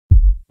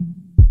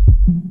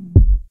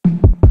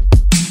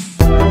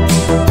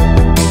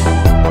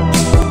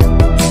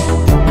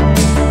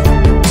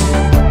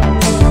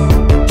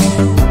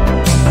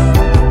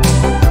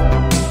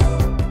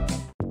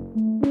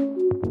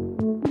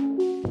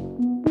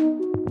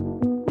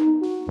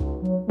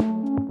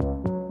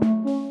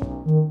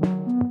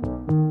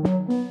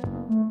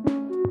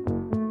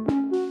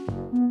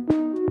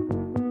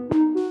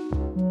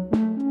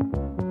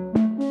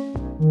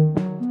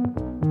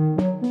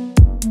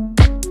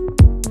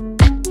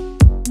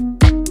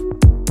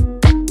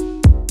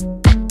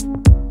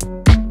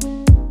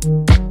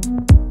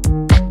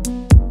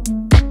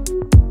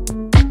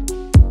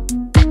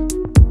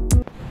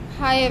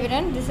Hi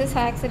everyone, this is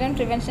accident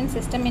prevention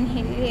system in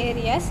hilly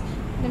areas.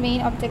 The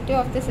main objective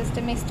of the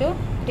system is to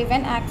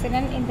prevent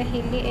accident in the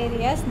hilly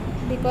areas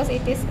because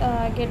it is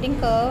getting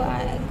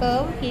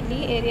curve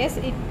hilly areas.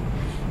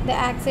 The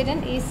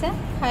accident is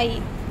high.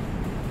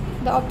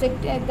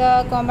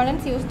 The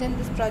components used in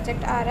this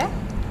project are a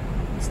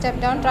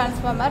step-down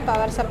transformer,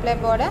 power supply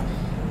board,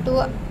 2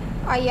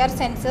 IR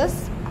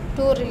sensors,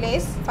 2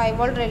 relays,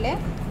 5-volt relay,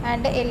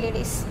 and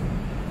LEDs.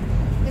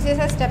 This is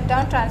a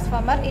step-down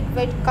transformer. It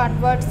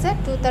converts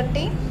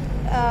 230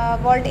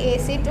 volt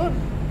AC to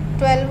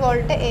 12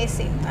 volt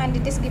AC, and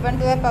it is given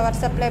to a power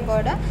supply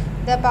board.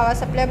 The power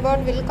supply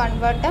board will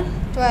convert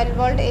 12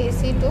 volt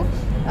AC to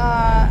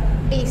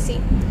DC.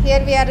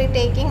 Here we are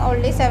taking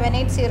only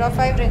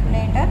 7805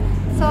 regulator,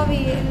 so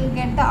we will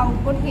get the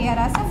output here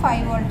as a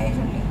 5 voltage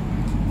only.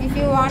 If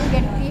you want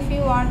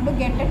to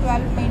get a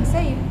 12 means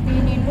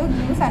we need to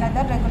use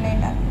another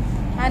regulator.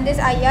 And this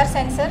IR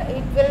sensor,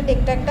 it will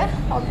detect the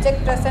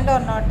object present or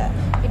not.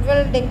 It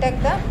will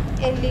detect the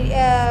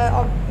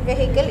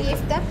vehicle. If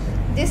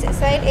this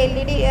side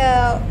LED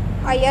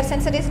IR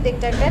sensor is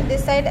detected,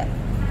 this side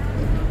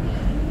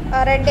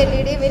red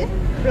LED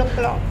will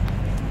glow.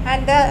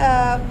 And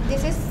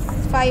this is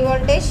 5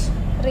 voltage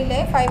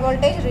relay.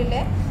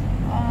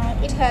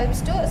 It helps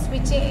to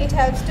switch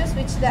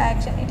the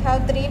action. It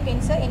have 3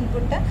 pins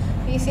input,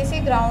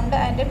 ECC, ground,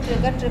 and a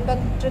trigger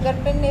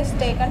pin is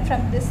taken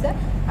from this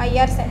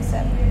IR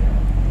sensor.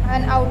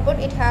 And output,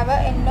 it have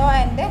a NO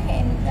and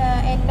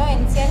NO,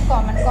 NC and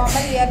common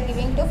we are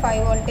giving to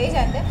 5 voltage,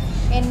 and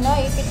NO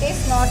if it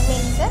is not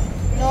means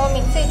no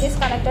means it is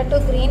connected to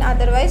green,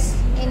 otherwise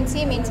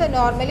NC means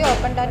normally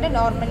opened and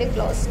normally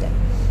closed.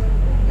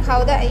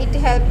 How it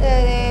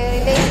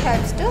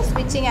helps to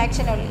switching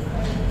action only.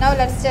 Now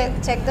let's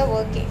check the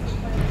working.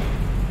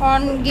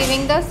 On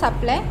giving the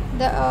supply,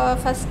 the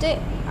first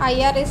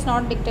IR is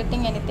not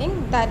detecting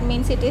anything. That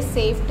means it is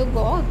safe to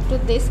go to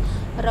this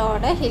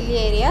road, hilly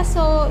area.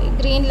 So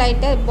green light,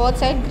 both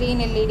side green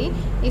LED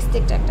is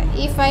detected.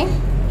 If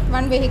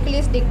one vehicle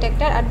is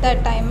detected at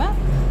that time,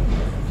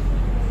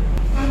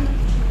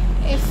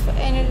 if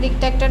any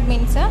detected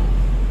means at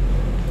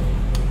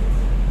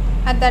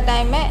that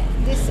time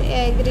this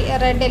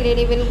red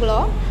LED will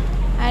glow,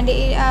 and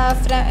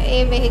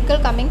a vehicle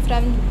coming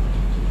from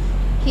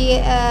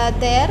here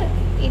there,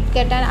 it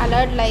get an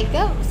alert like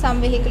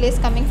some vehicle is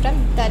coming from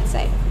that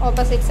side,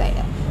 opposite side,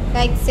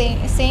 like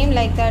same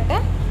like that.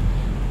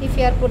 If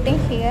you are putting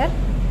here,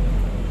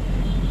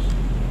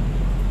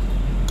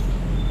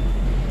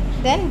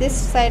 then this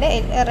side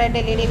a red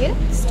LED will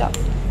stop,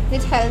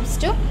 which helps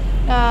to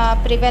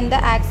prevent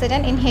the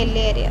accident in hilly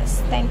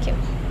areas. Thank you.